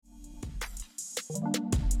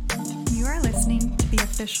You are listening to the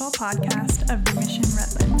official podcast of the Mission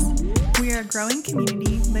Redlands. We are a growing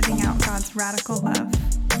community living out God's radical love.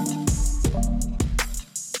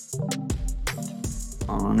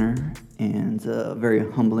 Honor and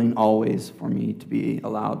very humbling always for me to be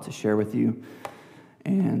allowed to share with you.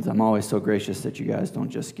 And I'm always so gracious that you guys don't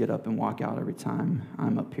just get up and walk out every time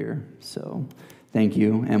I'm up here. So thank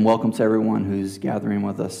you, and welcome to everyone who's gathering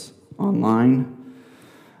with us online.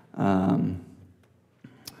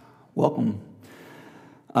 Welcome.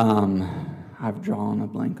 I've drawn a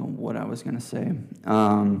blank on what I was going to say.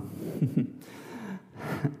 My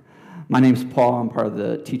name's Paul. I'm part of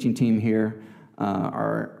the teaching team here.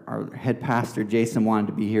 Our head pastor, Jason, wanted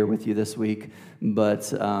to be here with you this week,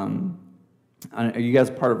 but are you guys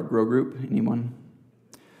part of a grow group? Anyone?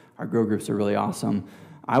 Our grow groups are really awesome.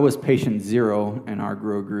 I was patient zero in our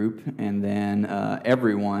grow group, and then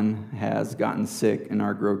everyone has gotten sick in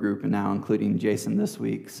our grow group, and now including Jason this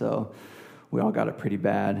week, so we all got it pretty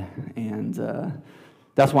bad, and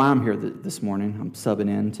that's why I'm here this morning. I'm subbing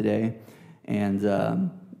in today, and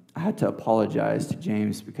I had to apologize to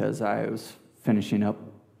James because I was finishing up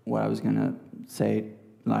what I was going to say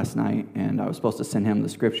last night, and I was supposed to send him the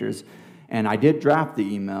scriptures, and I did draft the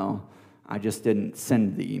email, I just didn't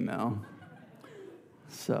send the email.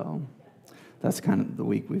 So that's kind of the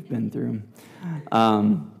week we've been through.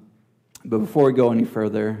 But before we go any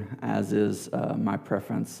further, as is my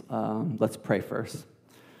preference, let's pray first.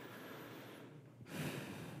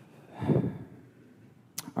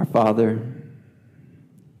 Our Father,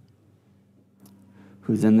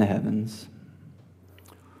 who's in the heavens,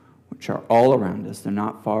 which are all around us, they're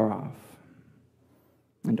not far off.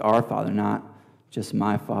 And our Father, not just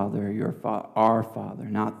my Father, our Father,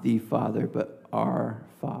 not the Father, but our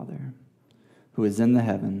Father, who is in the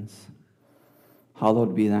heavens,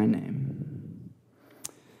 hallowed be thy name.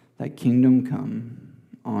 Thy kingdom come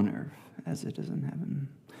on earth as it is in heaven.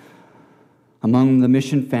 Among the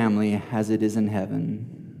mission family as it is in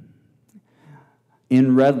heaven.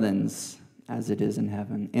 In Redlands as it is in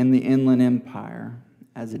heaven. In the Inland Empire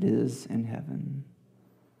as it is in heaven.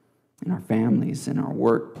 In our families, in our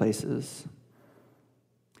workplaces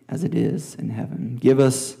as it is in heaven. Give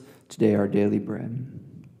us today our daily bread.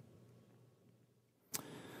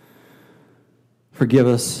 Forgive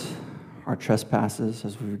us our trespasses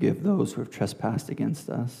as we forgive those who have trespassed against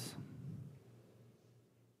us.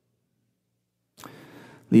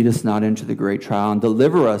 Lead us not into the great trial, and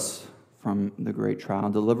deliver us from the great trial.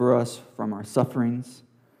 Deliver us from our sufferings,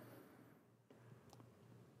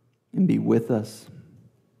 and be with us.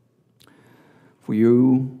 For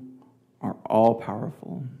you are all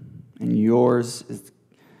powerful, and yours is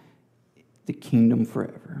the kingdom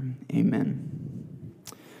forever. Amen.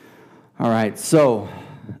 All right, so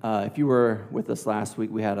if you were with us last week,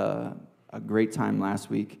 we had a great time last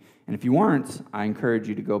week. And if you weren't, I encourage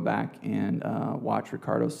you to go back and watch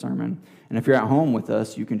Ricardo's sermon. And if you're at home with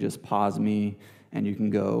us, you can just pause me and you can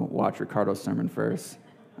go watch Ricardo's sermon first.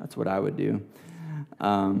 That's what I would do.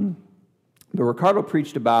 But Ricardo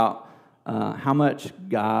preached about how much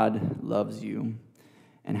God loves you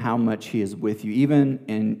and how much he is with you, even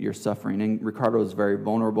in your suffering. And Ricardo is very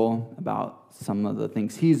vulnerable about some of the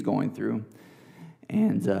things he's going through.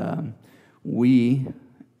 And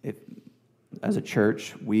as a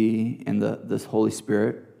church, we and this Holy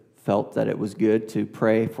Spirit felt that it was good to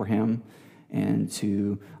pray for him and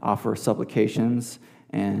to offer supplications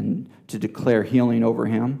and to declare healing over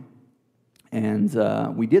him. And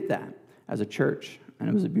we did that as a church, and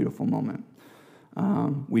it was a beautiful moment.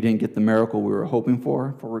 We didn't get the miracle we were hoping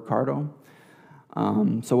for Ricardo.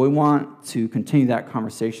 So we want to continue that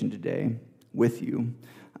conversation today with you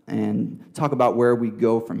and talk about where we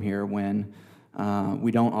go from here when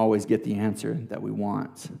we don't always get the answer that we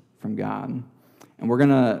want from God. And we're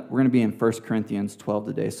gonna be in 1 Corinthians 12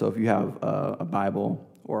 today. So if you have a Bible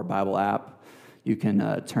or a Bible app, you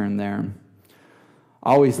can turn there.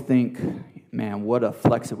 I always think, man, what a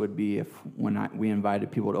flex it would be if when we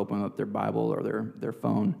invited people to open up their Bible or their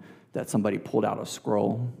phone, that somebody pulled out a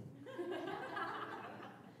scroll.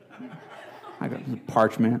 I got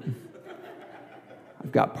parchment.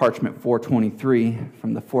 I've got parchment 423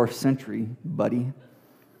 from the 4th century, buddy.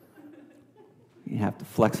 You have to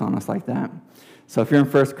flex on us like that. So if you're in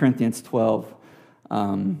 1 Corinthians 12,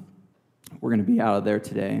 we're going to be out of there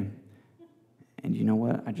today. And you know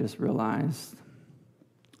what? I just realized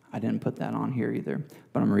I didn't put that on here either,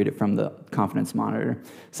 but I'm going to read it from the Confidence Monitor.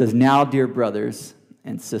 It says, "Now, dear brothers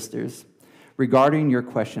and sisters, regarding your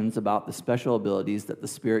questions about the special abilities that the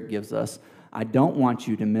Spirit gives us, I don't want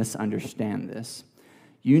you to misunderstand this.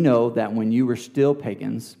 You know that when you were still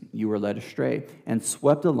pagans, you were led astray and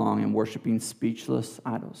swept along in worshiping speechless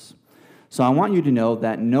idols. So I want you to know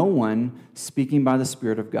that no one speaking by the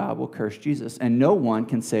Spirit of God will curse Jesus, and no one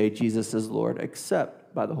can say Jesus is Lord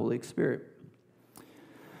except by the Holy Spirit.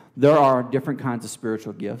 There are different kinds of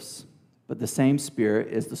spiritual gifts, but the same Spirit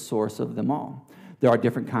is the source of them all. There are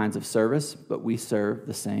different kinds of service, but we serve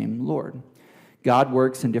the same Lord. God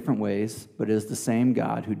works in different ways, but it is the same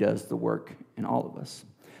God who does the work in all of us.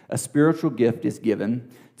 A spiritual gift is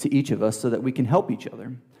given to each of us so that we can help each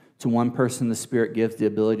other. To one person, the Spirit gives the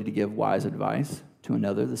ability to give wise advice. To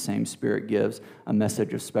another, the same Spirit gives a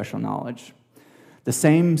message of special knowledge. The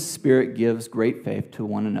same Spirit gives great faith to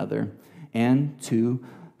one another, and to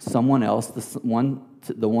someone else,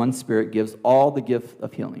 the one Spirit gives all the gift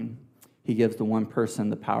of healing. He gives the one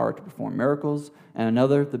person the power to perform miracles, and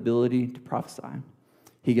another the ability to prophesy.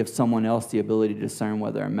 He gives someone else the ability to discern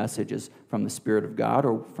whether a message is from the Spirit of God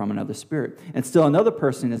or from another spirit. And still another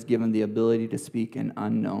person is given the ability to speak in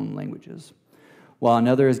unknown languages, while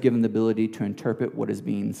another is given the ability to interpret what is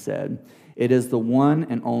being said. It is the one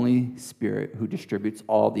and only Spirit who distributes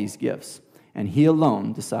all these gifts, and He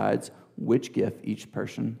alone decides which gift each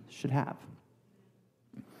person should have.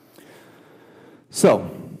 So,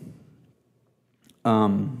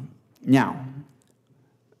 now,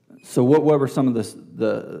 so what were some of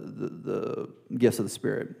the gifts of the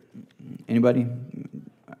Spirit? Anybody?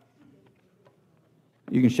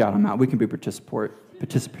 You can shout them out. We can be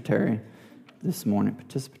participatory this morning.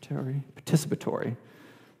 Participatory.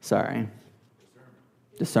 Sorry.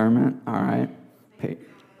 Discernment. All right.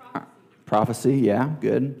 Prophecy. Yeah.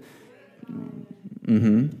 Good.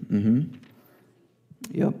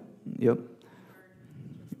 Yep.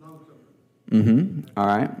 All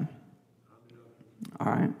right.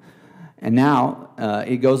 And now,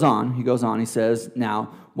 he goes on. He says,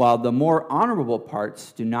 now, while the more honorable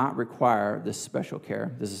parts do not require this special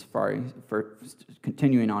care, this is for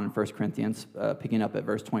continuing on in 1 Corinthians, picking up at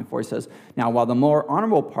verse 24, he says, now, while the more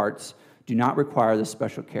honorable parts do not require this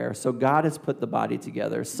special care, so God has put the body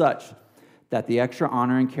together such that the extra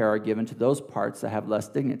honor and care are given to those parts that have less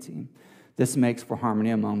dignity. This makes for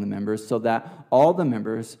harmony among the members, so that all the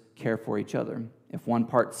members care for each other. If one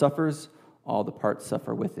part suffers, all the parts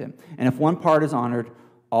suffer with it. And if one part is honored,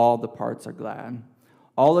 all the parts are glad.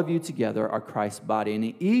 All of you together are Christ's body,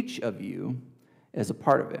 and each of you is a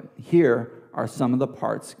part of it. Here are some of the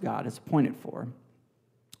parts God has appointed for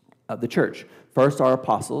of the church. First are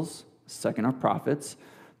apostles, second are prophets,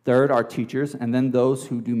 third are teachers, and then those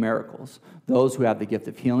who do miracles, those who have the gift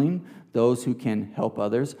of healing, those who can help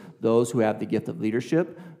others, those who have the gift of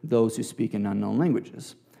leadership, those who speak in unknown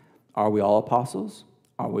languages. Are we all apostles?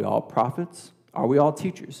 Are we all prophets? Are we all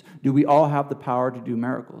teachers? Do we all have the power to do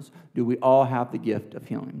miracles? Do we all have the gift of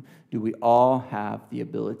healing? Do we all have the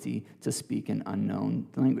ability to speak in unknown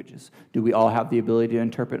languages? Do we all have the ability to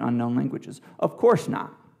interpret unknown languages? Of course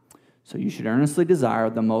not. So you should earnestly desire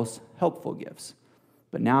the most helpful gifts.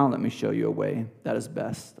 But now let me show you a way that is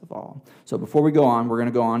best of all. So before we go on, we're going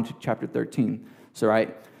to go on to chapter 13. So,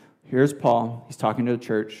 right, here's Paul. He's talking to the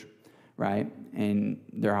church, right? And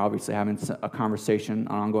they're obviously having a conversation, an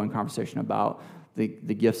ongoing conversation about the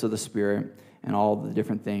gifts of the Spirit and all the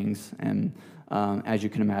different things. And as you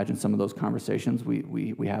can imagine, some of those conversations,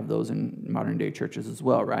 we have those in modern-day churches as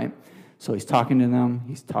well, right? So he's talking to them.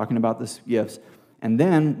 He's talking about the gifts. And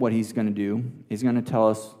then what he's going to do, he's going to tell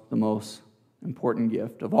us the most important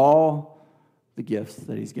gift of all the gifts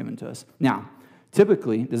that he's given to us. Now,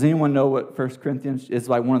 typically, does anyone know what 1 Corinthians is?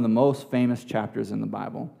 Like one of the most famous chapters in the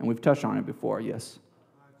Bible, and we've touched on it before. Yes. It's the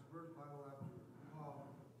first Bible after Paul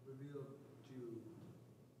revealed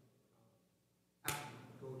to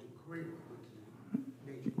go to Corinth, which is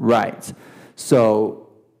major. Right. So,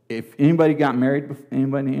 if anybody got married,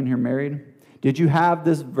 anybody in here married? Did you have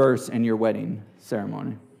this verse in your wedding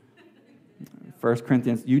ceremony? 1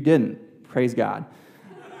 Corinthians. You didn't. Praise God.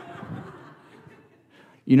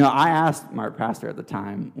 You know, I asked my pastor at the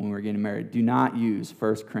time when we were getting married, do not use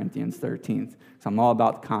 1 Corinthians 13, because I'm all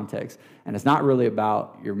about the context. And it's not really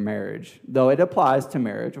about your marriage, though it applies to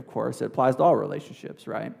marriage, of course. It applies to all relationships,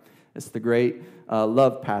 right? It's the great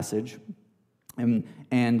love passage. And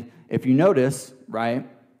if you notice, right,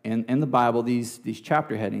 in the Bible, these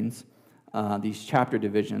chapter headings, these chapter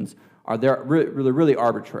divisions, they're really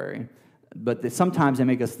arbitrary. But sometimes they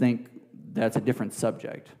make us think that's a different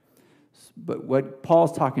subject. But what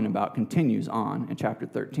Paul's talking about continues on in chapter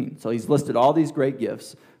 13. So he's listed all these great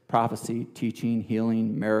gifts: prophecy, teaching,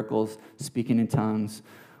 healing, miracles, speaking in tongues,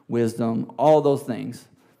 wisdom, all those things.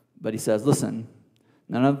 But he says, listen,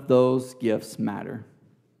 none of those gifts matter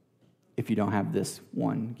if you don't have this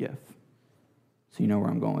one gift. So you know where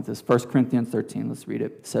I'm going with this. 1 Corinthians 13, let's read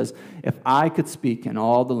it. It says, if I could speak in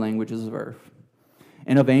all the languages of earth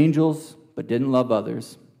and of angels, but didn't love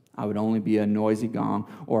others, I would only be a noisy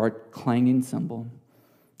gong or a clanging cymbal.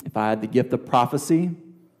 If I had the gift of prophecy,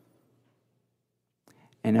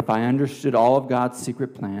 and if I understood all of God's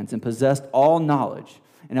secret plans and possessed all knowledge,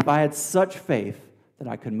 and if I had such faith that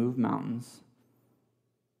I could move mountains,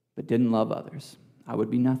 but didn't love others, I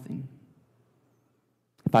would be nothing.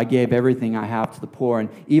 If I gave everything I have to the poor and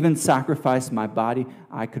even sacrificed my body,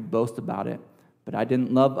 I could boast about it. But I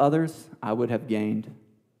didn't love others, I would have gained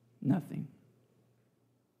nothing.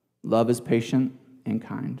 Love is patient and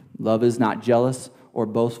kind. Love is not jealous or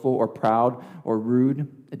boastful or proud or rude.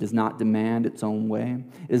 It does not demand its own way.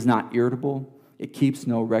 It is not irritable. It keeps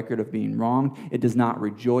no record of being wrong. It does not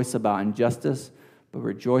rejoice about injustice, but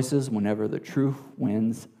rejoices whenever the truth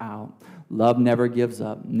wins out. Love never gives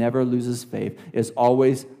up, never loses faith, is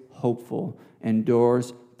always hopeful,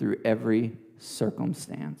 endures through every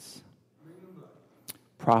circumstance.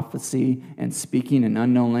 Prophecy and speaking in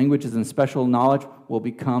unknown languages and special knowledge will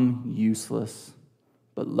become useless.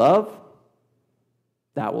 But love,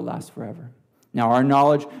 that will last forever. Now, our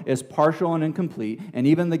knowledge is partial and incomplete, and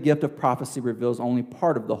even the gift of prophecy reveals only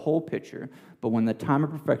part of the whole picture. But when the time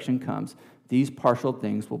of perfection comes, these partial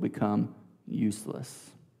things will become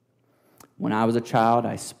useless. When I was a child,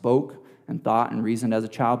 I spoke and thought and reasoned as a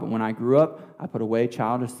child, but when I grew up, I put away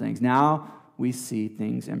childish things. Now we see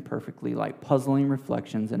things imperfectly, like puzzling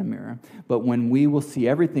reflections in a mirror. But when we will see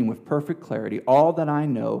everything with perfect clarity, all that I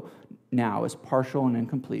know now is partial and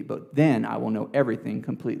incomplete, but then I will know everything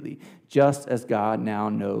completely, just as God now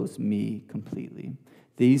knows me completely.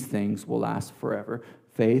 These things will last forever: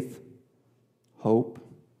 faith, hope,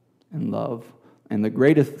 and love. And the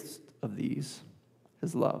greatest of these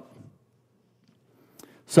is love.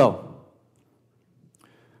 So,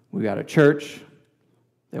 we got a church.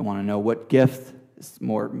 They want to know what gift is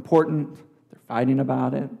more important. They're fighting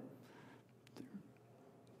about it.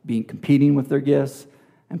 They're competing with their gifts.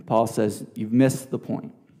 And Paul says, you've missed the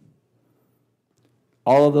point.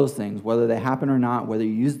 All of those things, whether they happen or not, whether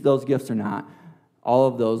you use those gifts or not, all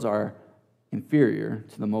of those are inferior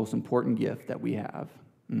to the most important gift that we have,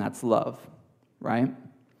 and that's love, right?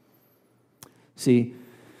 See,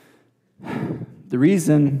 the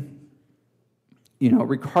reason,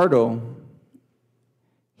 Ricardo,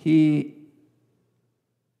 he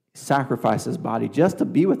sacrificed his body just to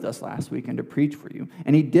be with us last week and to preach for you.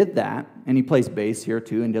 And he did that, and he plays bass here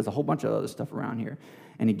too, and does a whole bunch of other stuff around here.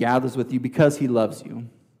 And he gathers with you because he loves you.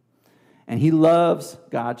 And he loves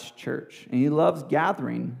God's church, and he loves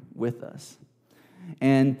gathering with us.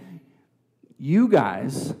 And you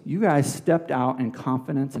guys stepped out in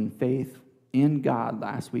confidence and faith in God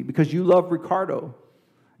last week because you love Ricardo,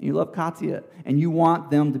 and you love Katya, and you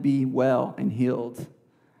want them to be well and healed.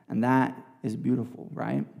 And that is beautiful,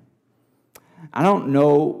 right? I don't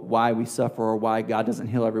know why we suffer or why God doesn't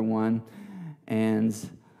heal everyone. And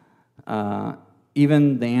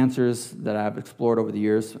even the answers that I've explored over the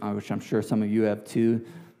years, which I'm sure some of you have too,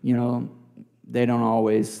 they don't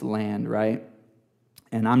always land, right?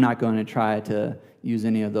 And I'm not going to try to use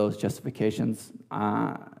any of those justifications.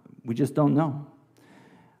 We just don't know.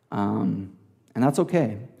 And that's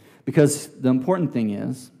okay. Because the important thing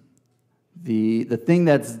is, the thing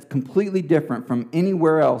that's completely different from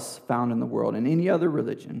anywhere else found in the world and any other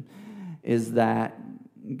religion is that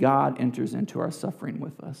God enters into our suffering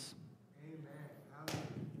with us.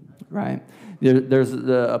 Right? There's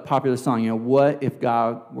a popular song, what if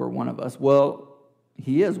God were one of us? Well,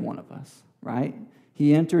 he is one of us, right?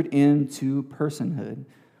 He entered into personhood.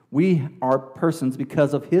 We are persons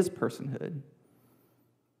because of his personhood.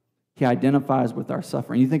 He identifies with our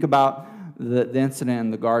suffering. You think about the incident in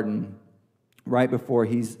the garden right before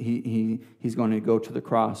he's going to go to the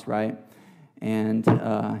cross, right? And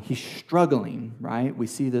he's struggling, right? We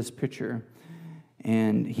see this picture.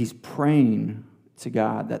 And he's praying to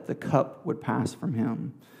God that the cup would pass from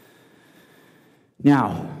him.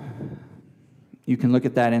 Now, you can look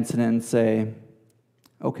at that incident and say,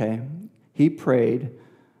 okay, he prayed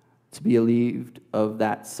to be relieved of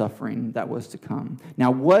that suffering that was to come.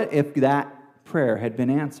 Now, what if that prayer had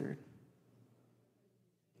been answered?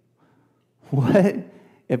 What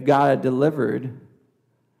if God had delivered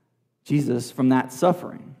Jesus from that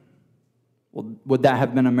suffering? Well, would that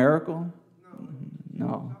have been a miracle?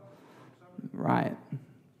 No. Right.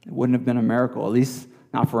 It wouldn't have been a miracle, at least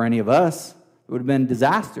not for any of us. It would have been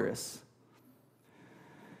disastrous.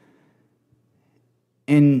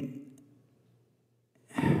 And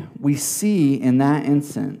we see in that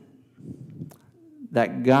instant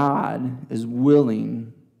that God is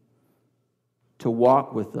willing to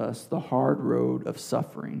walk with us the hard road of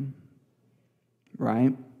suffering,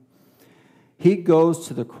 right? He goes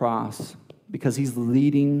to the cross because he's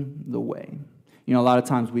leading the way. You know, a lot of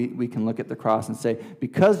times we can look at the cross and say,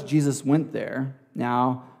 because Jesus went there,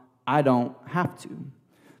 now I don't have to.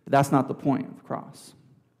 But that's not the point of the cross.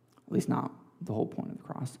 At least not the whole point of the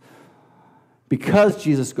cross. Because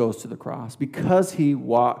Jesus goes to the cross, because he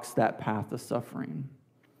walks that path of suffering,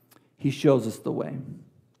 he shows us the way.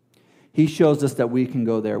 He shows us that we can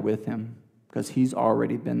go there with him because he's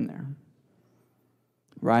already been there.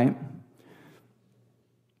 Right?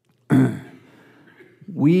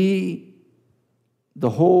 The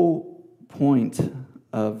whole point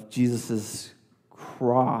of Jesus'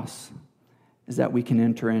 cross is that we can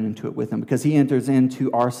enter into it with him because he enters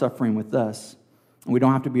into our suffering with us. And we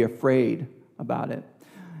don't have to be afraid about it.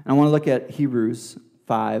 And I want to look at Hebrews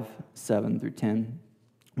 5, 7 through 10.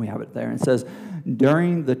 We have it there. It says,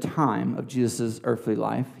 during the time of Jesus' earthly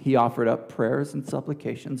life, he offered up prayers and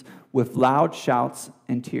supplications with loud shouts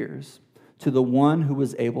and tears to the one who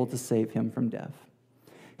was able to save him from death.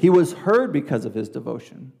 He was heard because of his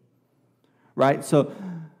devotion, right? So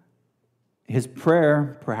his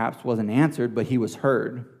prayer perhaps wasn't answered, but he was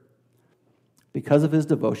heard because of his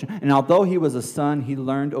devotion. And although he was a son, he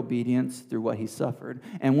learned obedience through what he suffered.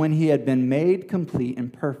 And when he had been made complete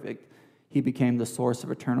and perfect, he became the source of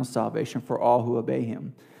eternal salvation for all who obey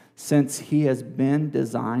him, since he has been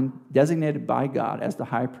designated by God as the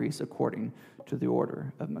high priest according to the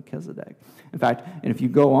order of Melchizedek. In fact, and if you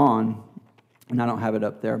go on, and I don't have it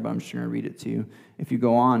up there, but I'm just going to read it to you. If you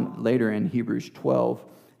go on later in Hebrews 12,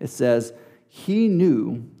 it says, he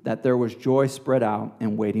knew that there was joy spread out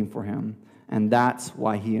and waiting for him, and that's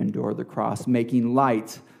why he endured the cross, making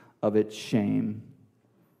light of its shame,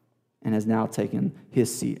 and has now taken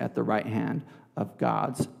his seat at the right hand of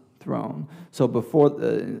God's throne. So before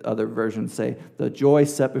the other versions say, the joy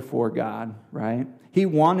set before God, right? He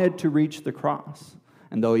wanted to reach the cross.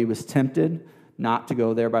 And though he was tempted not to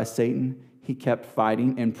go there by Satan, he kept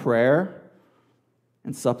fighting in prayer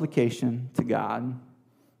and supplication to God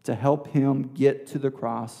to help him get to the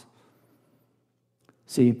cross.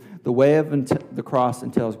 See, the way of the cross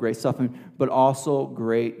entails great suffering, but also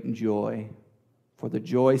great joy. For the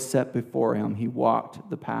joy set before him, he walked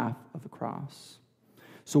the path of the cross.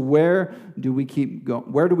 So where do we keep going?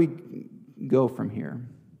 Where do we go from here?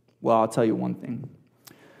 Well, I'll tell you one thing.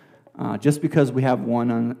 Just because we have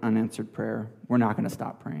one unanswered prayer, we're not going to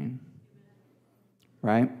stop praying.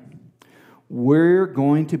 Right? We're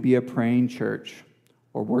going to be a praying church,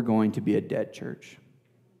 or we're going to be a dead church.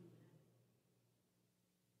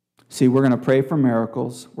 See, we're going to pray for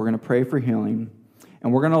miracles, we're going to pray for healing,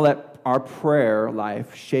 and we're going to let our prayer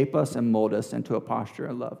life shape us and mold us into a posture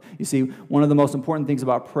of love. You see, one of the most important things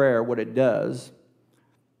about prayer, what it does,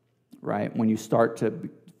 right, when you start to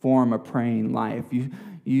form a praying life,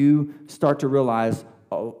 you start to realize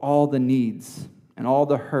all the needs and all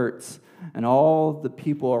the hurts and all the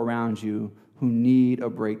people around you who need a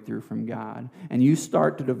breakthrough from God. And you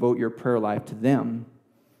start to devote your prayer life to them.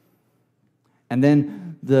 And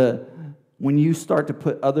then when you start to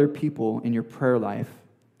put other people in your prayer life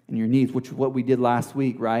and your needs, which is what we did last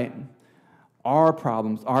week, right? Our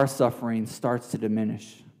problems, our suffering starts to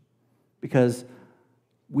diminish because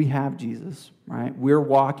we have Jesus, right? We're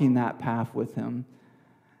walking that path with him.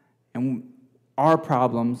 And our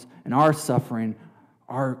problems and our suffering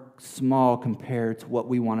are small compared to what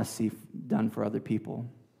we want to see done for other people,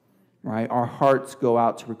 right? Our hearts go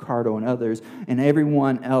out to Ricardo and others and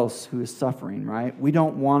everyone else who is suffering, right? We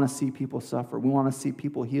don't want to see people suffer. We want to see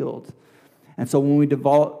people healed. And so when we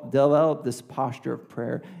develop this posture of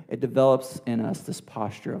prayer, it develops in us this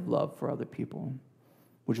posture of love for other people,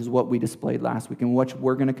 which is what we displayed last week and what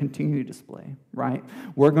we're going to continue to display, right?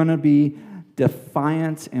 We're going to be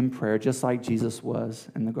defiant in prayer, just like Jesus was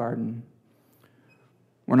in the garden.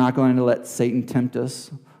 We're not going to let Satan tempt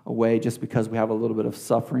us away just because we have a little bit of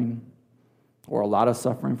suffering or a lot of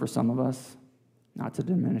suffering for some of us, not to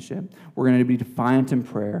diminish it. We're going to be defiant in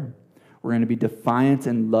prayer. We're going to be defiant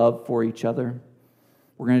in love for each other.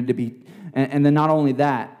 We're going to be, and then not only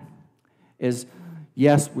that, is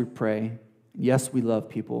yes, we pray, yes, we love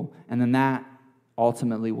people, and then that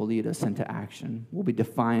ultimately will lead us into action. We'll be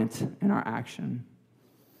defiant in our action.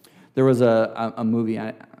 There was a movie,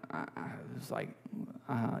 it was like,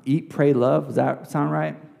 Eat, Pray, Love. Does that sound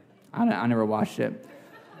right? I never watched it.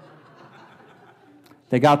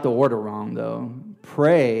 They got the order wrong, though.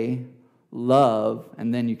 Pray, love,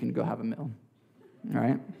 and then you can go have a meal. All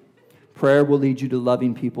right? Prayer will lead you to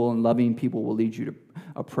loving people, and loving people will lead you to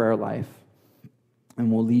a prayer life,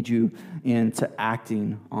 and will lead you into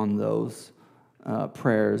acting on those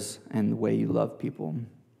prayers and the way you love people.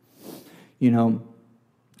 You know,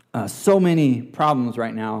 so many problems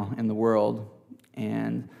right now in the world,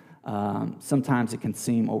 and sometimes it can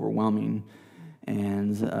seem overwhelming.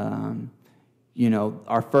 And, you know,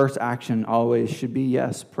 our first action always should be,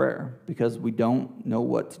 yes, prayer, because we don't know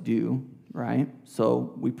what to do, right?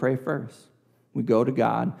 So we pray first. We go to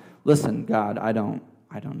God. Listen, God, I don't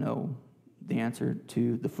know the answer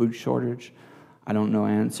to the food shortage. I don't know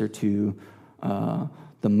the answer to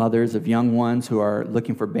the mothers of young ones who are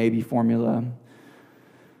looking for baby formula.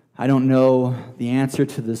 I don't know the answer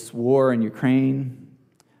to this war in Ukraine,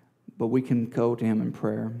 but we can go to him in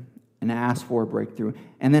prayer and ask for a breakthrough,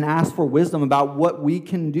 and then ask for wisdom about what we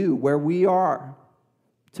can do where we are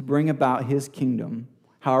to bring about his kingdom,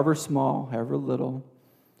 however small, however little,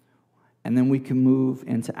 and then we can move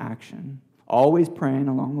into action. Always praying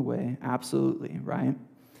along the way, absolutely, right?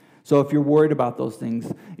 So if you're worried about those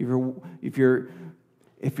things, if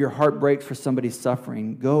your heart breaks for somebody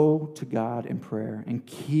suffering, go to God in prayer and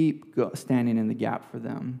keep standing in the gap for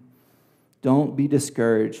them. Don't be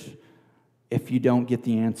discouraged if you don't get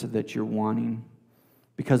the answer that you're wanting,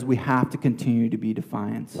 because we have to continue to be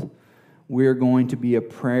defiant. We're going to be a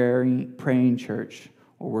praying church,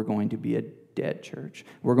 or we're going to be a dead church.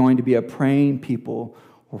 We're going to be a praying people,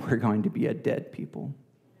 or we're going to be a dead people.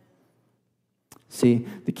 See,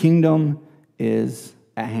 the kingdom is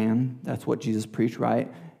at hand. That's what Jesus preached,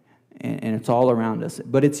 right? And it's all around us.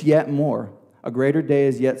 But it's yet more. A greater day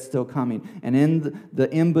is yet still coming. And in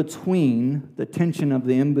the in-between, the tension of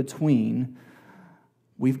the in-between,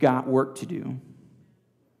 we've got work to do.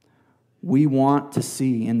 We want to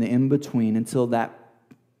see in the in-between until that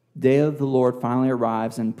day of the Lord finally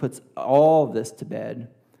arrives and puts all of this to bed.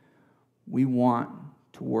 We want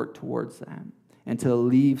to work towards that and to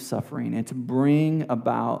leave suffering and to bring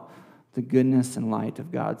about the goodness and light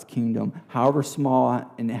of God's kingdom, however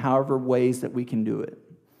small and however ways that we can do it.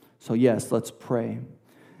 So yes, let's pray,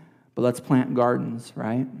 but let's plant gardens,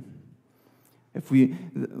 right? If we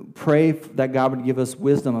pray that God would give us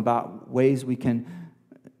wisdom about ways we can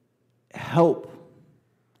help.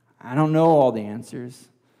 I don't know all the answers,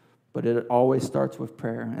 but it always starts with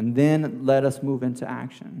prayer. And then let us move into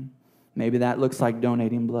action. Maybe that looks like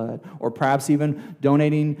donating blood, or perhaps even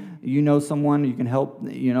donating, someone you can help,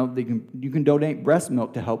 you can donate breast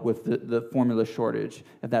milk to help with the formula shortage,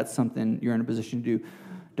 if that's something you're in a position to do.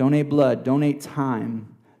 Donate blood, donate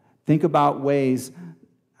time. Think about ways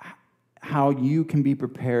how you can be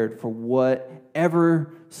prepared for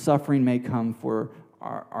whatever suffering may come for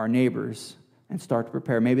our neighbors, and start to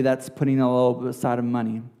prepare. Maybe that's putting a little bit aside of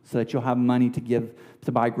money so that you'll have money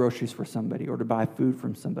to buy groceries for somebody or to buy food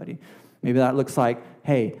from somebody. Maybe that looks like,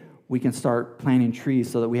 hey, we can start planting trees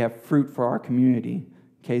so that we have fruit for our community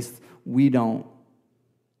in case we don't,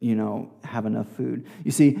 have enough food.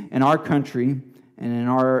 You see, in our country and in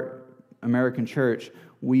our American church,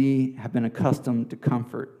 we have been accustomed to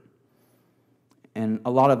comfort. And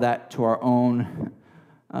a lot of that to our own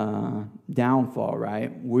downfall,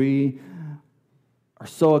 right? We are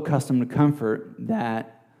so accustomed to comfort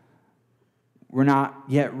that we're not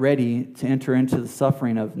yet ready to enter into the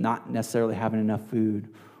suffering of not necessarily having enough food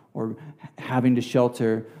or having to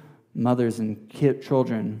shelter mothers and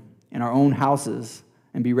children in our own houses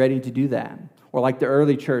and be ready to do that. Or like the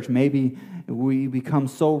early church, maybe we become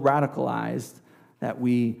so radicalized that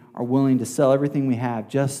we are willing to sell everything we have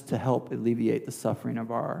just to help alleviate the suffering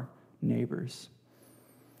of our neighbors.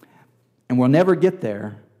 And we'll never get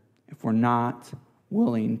there if we're not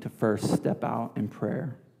willing to first step out in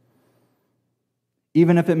prayer.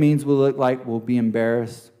 Even if it means we'll look like we'll be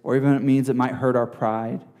embarrassed, or even if it means it might hurt our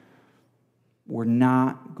pride, we're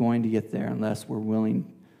not going to get there unless we're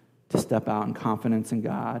willing to step out in confidence in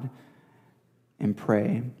God and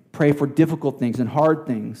pray. Pray for difficult things and hard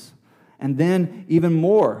things. And then even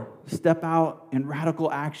more, step out in radical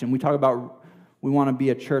action. We talk about we want to be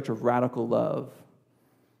a church of radical love.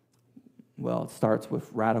 Well, it starts with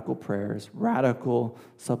radical prayers, radical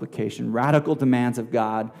supplication, radical demands of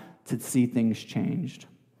God to see things changed,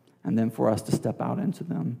 and then for us to step out into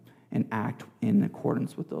them and act in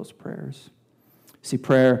accordance with those prayers. See,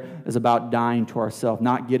 prayer is about dying to ourselves,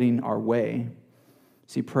 not getting our way.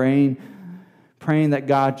 See, praying that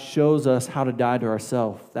God shows us how to die to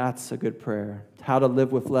ourselves, that's a good prayer. How to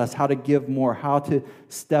live with less, how to give more, how to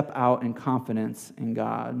step out in confidence in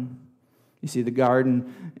God. You see, in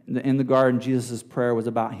the garden, Jesus' prayer was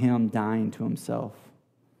about him dying to himself.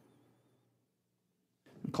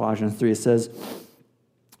 In Colossians 3, it says,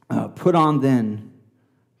 put on then,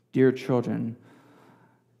 dear children,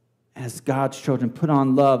 as God's children, put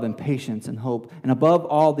on love and patience and hope. And above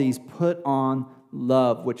all these, put on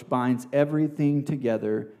love, which binds everything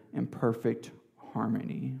together in perfect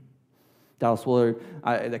harmony. Dallas Willard,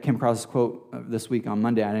 I came across this quote this week on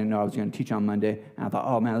Monday. I didn't know I was going to teach on Monday. And I thought,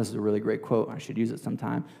 oh man, this is a really great quote. I should use it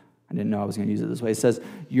sometime. I didn't know I was going to use it this way. It says,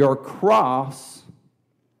 your cross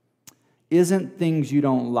isn't things you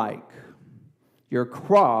don't like. Your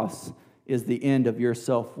cross is the end of your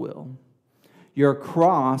self-will. Your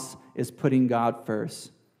cross is putting God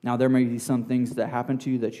first. Now, there may be some things that happen to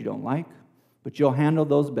you that you don't like, but you'll handle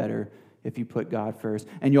those better if you put God first.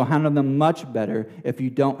 And you'll handle them much better if you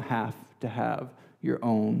don't have to have your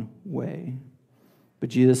own way. But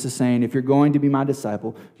Jesus is saying, if you're going to be my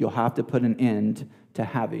disciple, you'll have to put an end to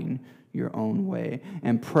having your own way.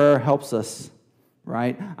 And prayer helps us,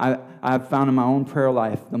 right? I've found in my own prayer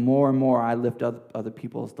life, the more and more I lift up other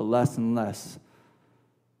people's, the less and less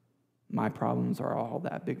my problems are all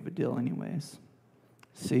that big of a deal anyways.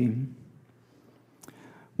 See,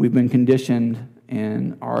 we've been conditioned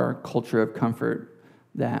in our culture of comfort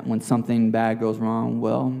that when something bad goes wrong,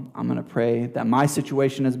 well, I'm going to pray that my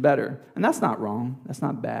situation is better. And that's not wrong. That's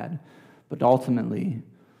not bad. But ultimately,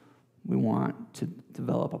 we want to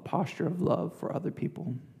develop a posture of love for other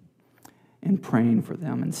people and praying for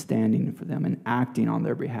them and standing for them and acting on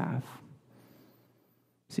their behalf.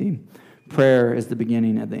 See, prayer is the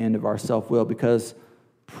beginning and the end of our self-will because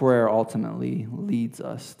prayer ultimately leads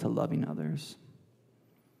us to loving others.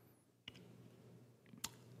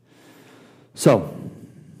 So,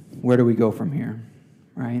 where do we go from here,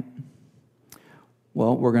 right?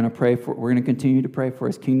 Well, we're going to continue to pray for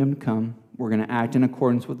his kingdom to come. We're going to act in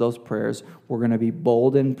accordance with those prayers. We're going to be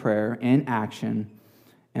bold in prayer and action.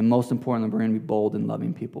 And most importantly, we're going to be bold in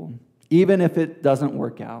loving people, even if it doesn't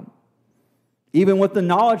work out, even with the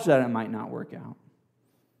knowledge that it might not work out.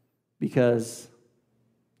 Because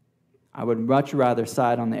I would much rather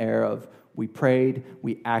side on the air of we prayed,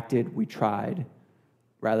 we acted, we tried,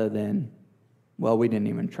 rather than, well, we didn't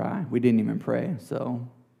even try. We didn't even pray. So,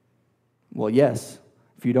 well, yes,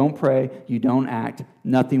 if you don't pray, you don't act,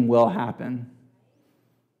 nothing will happen.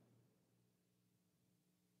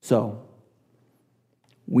 So,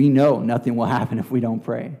 we know nothing will happen if we don't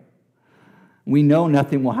pray. We know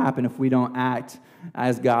nothing will happen if we don't act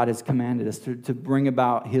as God has commanded us to bring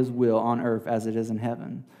about his will on earth as it is in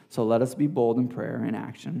heaven. So let us be bold in prayer and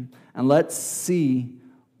action. And let's see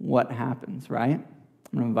what happens, right?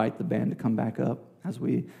 I'm going to invite the band to come back up as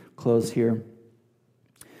we close here.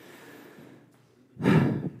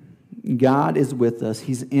 God is with us.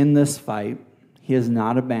 He's in this fight. He has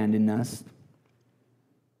not abandoned us.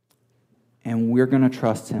 And we're going to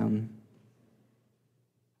trust him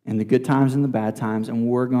in the good times and the bad times, and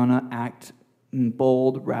we're going to act in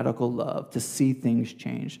bold, radical love to see things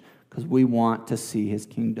change because we want to see his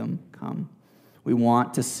kingdom come. We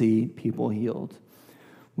want to see people healed.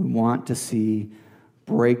 We want to see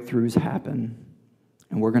breakthroughs happen,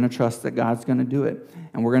 and we're going to trust that God's going to do it.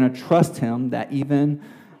 And we're going to trust him that even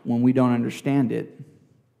when we don't understand it,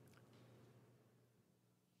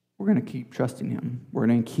 we're going to keep trusting him. We're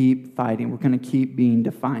going to keep fighting. We're going to keep being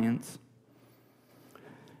defiant.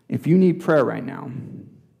 If you need prayer right now,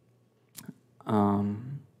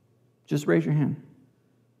 just raise your hand.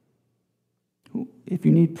 If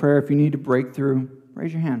you need prayer, if you need a breakthrough,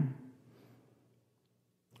 raise your hand.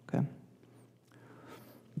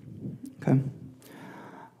 Okay.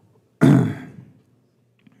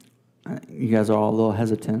 You guys are all a little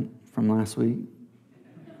hesitant from last week.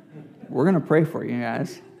 We're going to pray for you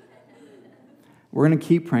guys. We're going to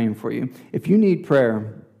keep praying for you. If you need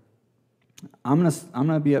prayer, I'm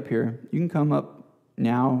gonna be up here. You can come up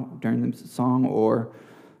now during the song, or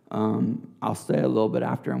I'll stay a little bit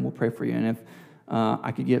after, and we'll pray for you. And if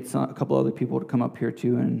I could get a couple other people to come up here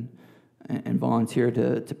too and volunteer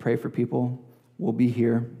to pray for people, we'll be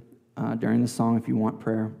here during the song if you want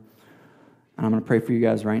prayer. And I'm going to pray for you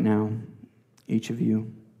guys right now, each of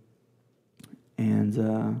you. And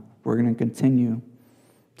we're going to continue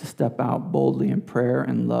to step out boldly in prayer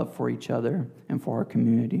and love for each other and for our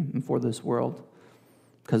community and for this world,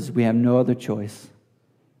 because we have no other choice.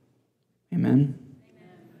 Amen?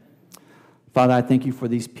 Amen. Father, I thank you for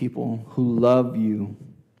these people who love you,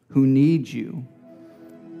 who need you,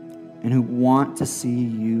 and who want to see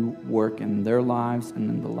you work in their lives and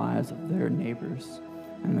in the lives of their neighbors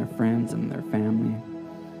and their friends and their family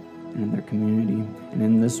and in their community and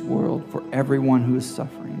in this world, for everyone who is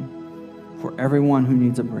suffering, for everyone who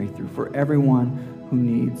needs a breakthrough, for everyone who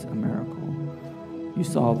needs a miracle. You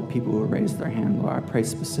saw the people who raised their hand, Lord. I pray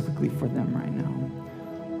specifically for them right now.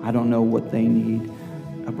 I don't know what they need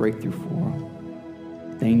a breakthrough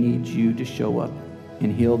for. They need you to show up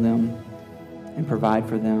and heal them and provide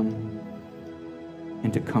for them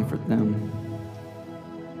and to comfort them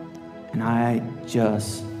And I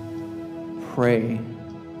just pray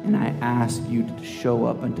and I ask you to show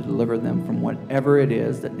up and to deliver them from whatever it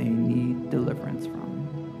is that they need deliverance from.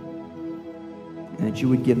 And that you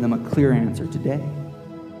would give them a clear answer today.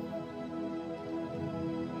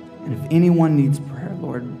 And if anyone needs prayer,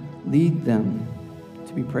 Lord, lead them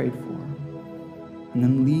to be prayed for. And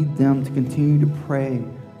then lead them to continue to pray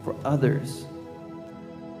for others.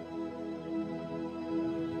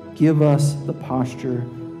 Give us the posture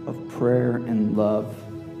of prayer and love.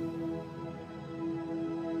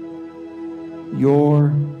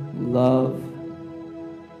 Your love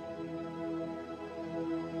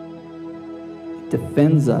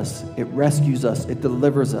defends us, it rescues us, it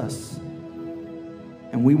delivers us.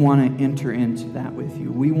 And we want to enter into that with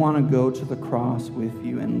you. We want to go to the cross with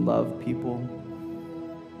you and love people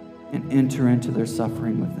and enter into their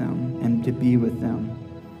suffering with them and to be with them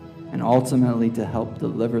and ultimately to help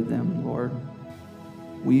deliver them, Lord.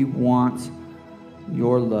 We want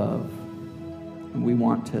your love and we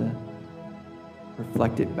want to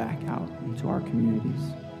reflect it back out into our communities.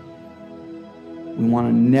 We want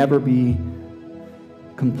to never be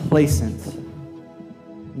complacent.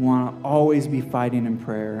 We want to always be fighting in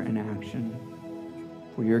prayer and action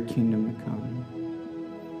for your kingdom to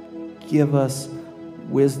come. Give us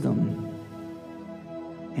wisdom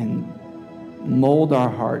and mold our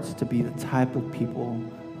hearts to be the type of people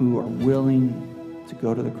who are willing to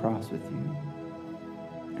go to the cross with you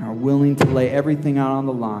and are willing to lay everything out on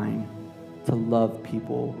the line to love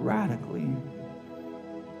people radically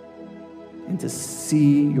and to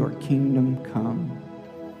see your kingdom come.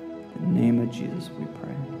 In the name of Jesus, we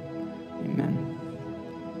pray. Amen.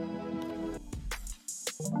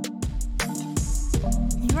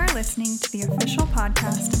 You are listening to the official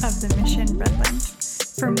podcast of The Mission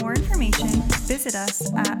Redlands. For more information, visit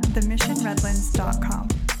us at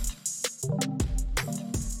themissionredlands.com.